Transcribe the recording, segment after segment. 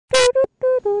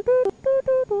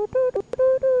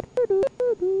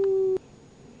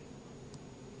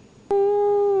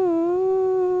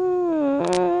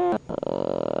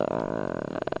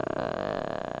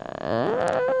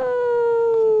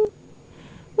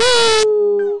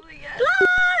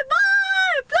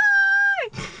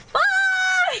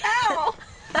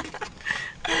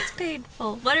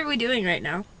we doing right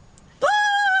now?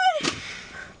 Bye!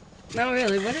 No,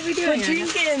 really, what are we doing We're right now?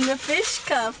 drinking the fish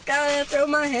cup. Gotta throw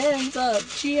my hands up.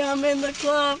 Gee, I'm in the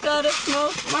club. Gotta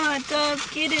smoke my dub.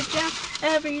 Get it down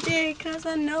every day. Cause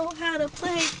I know how to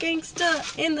play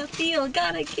gangsta in the field.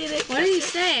 Gotta get it. What are you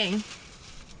saying?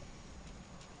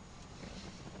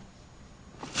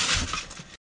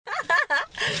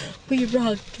 We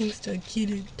rock gangsta.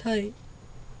 Get it tight.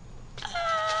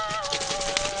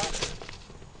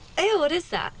 Ew, what is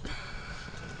that?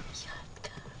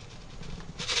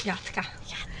 Yatka.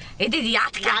 It is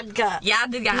yatka. Yadka.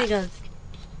 Yatka.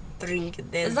 Drink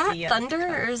this. Is that thunder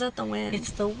or is that the wind?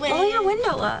 It's the wind. Roll your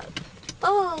window up.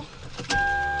 Oh.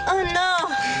 Oh no.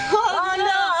 Oh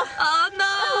no. Oh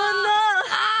no. Oh no.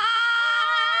 Ah!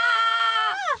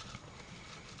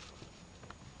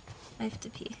 I have to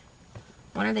pee.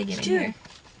 When are they getting here?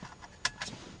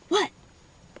 What?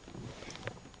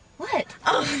 What?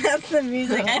 Oh, that's the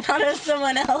music. I thought it was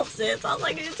someone else's. I was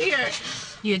like, it's here.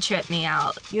 You tripped me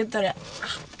out. You thought it.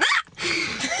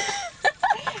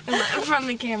 From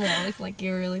the camera, it looked like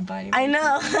you were really biting. I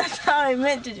know. That's how I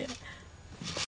meant to do.